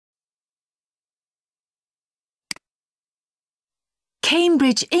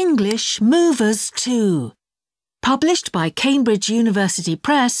Cambridge English Movers 2, published by Cambridge University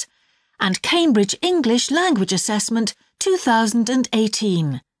Press and Cambridge English Language Assessment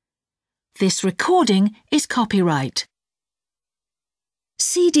 2018. This recording is copyright.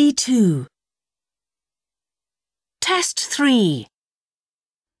 CD 2. Test 3.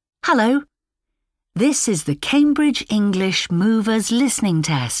 Hello. This is the Cambridge English Movers Listening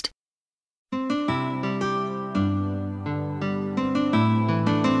Test.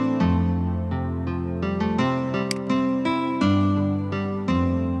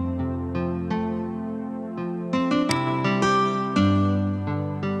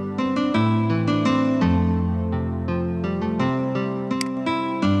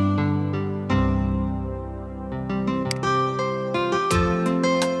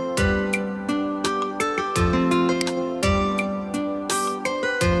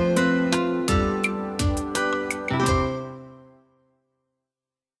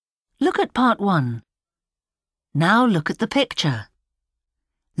 Look at part 1. Now look at the picture.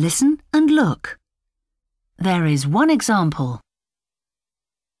 Listen and look. There is one example.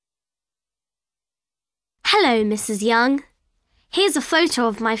 Hello, Mrs. Young. Here's a photo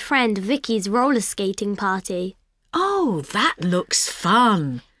of my friend Vicky's roller skating party. Oh, that looks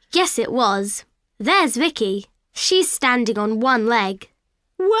fun. Yes, it was. There's Vicky. She's standing on one leg.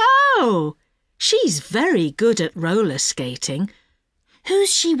 Wow! She's very good at roller skating.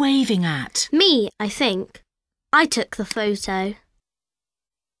 Who's she waving at? Me, I think. I took the photo.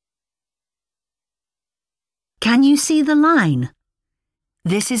 Can you see the line?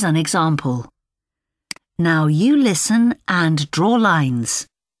 This is an example. Now you listen and draw lines.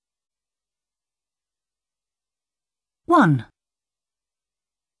 1.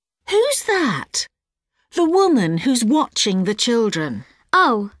 Who's that? The woman who's watching the children.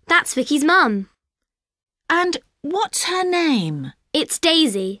 Oh, that's Vicky's mum. And what's her name? It's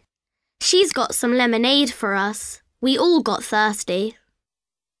Daisy. She's got some lemonade for us. We all got thirsty.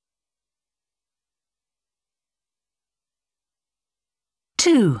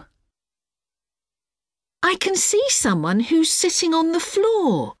 2. I can see someone who's sitting on the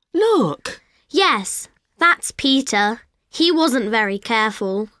floor. Look. Yes, that's Peter. He wasn't very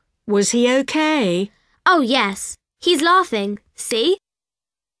careful. Was he okay? Oh, yes. He's laughing. See?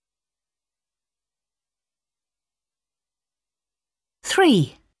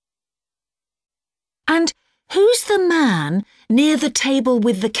 3. And who's the man near the table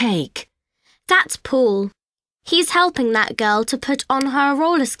with the cake? That's Paul. He's helping that girl to put on her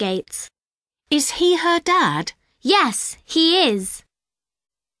roller skates. Is he her dad? Yes, he is.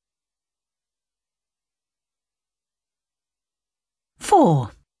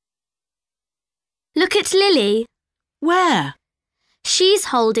 4. Look at Lily. Where? She's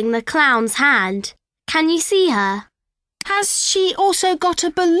holding the clown's hand. Can you see her? Has she also got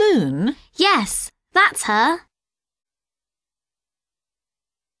a balloon? Yes, that's her.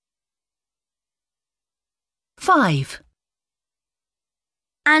 5.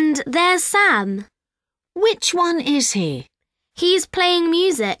 And there's Sam. Which one is he? He's playing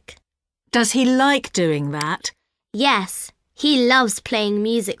music. Does he like doing that? Yes, he loves playing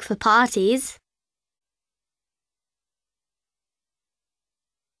music for parties.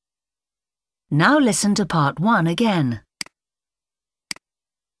 Now listen to part 1 again.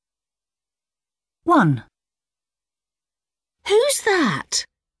 1. Who's that?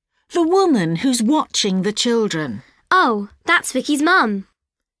 The woman who's watching the children. Oh, that's Vicky's mum.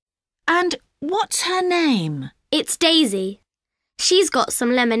 And what's her name? It's Daisy. She's got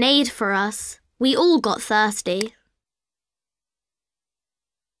some lemonade for us. We all got thirsty.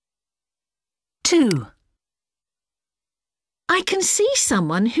 2. I can see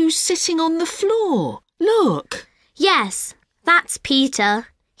someone who's sitting on the floor. Look. Yes, that's Peter.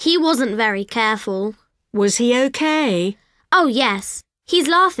 He wasn't very careful. Was he okay? Oh, yes. He's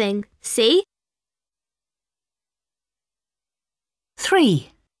laughing. See? 3.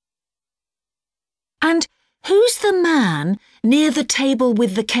 And who's the man near the table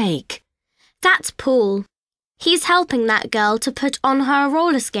with the cake? That's Paul. He's helping that girl to put on her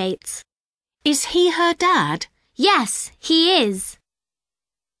roller skates. Is he her dad? Yes, he is.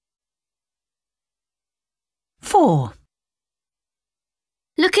 4.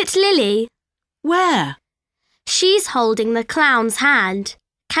 Look at Lily. Where? She's holding the clown's hand.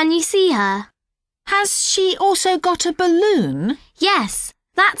 Can you see her? Has she also got a balloon? Yes,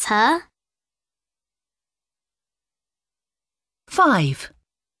 that's her. 5.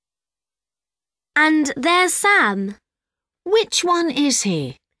 And there's Sam. Which one is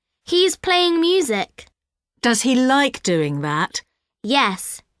he? He's playing music. Does he like doing that?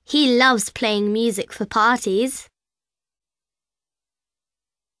 Yes, he loves playing music for parties.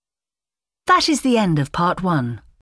 That is the end of part 1.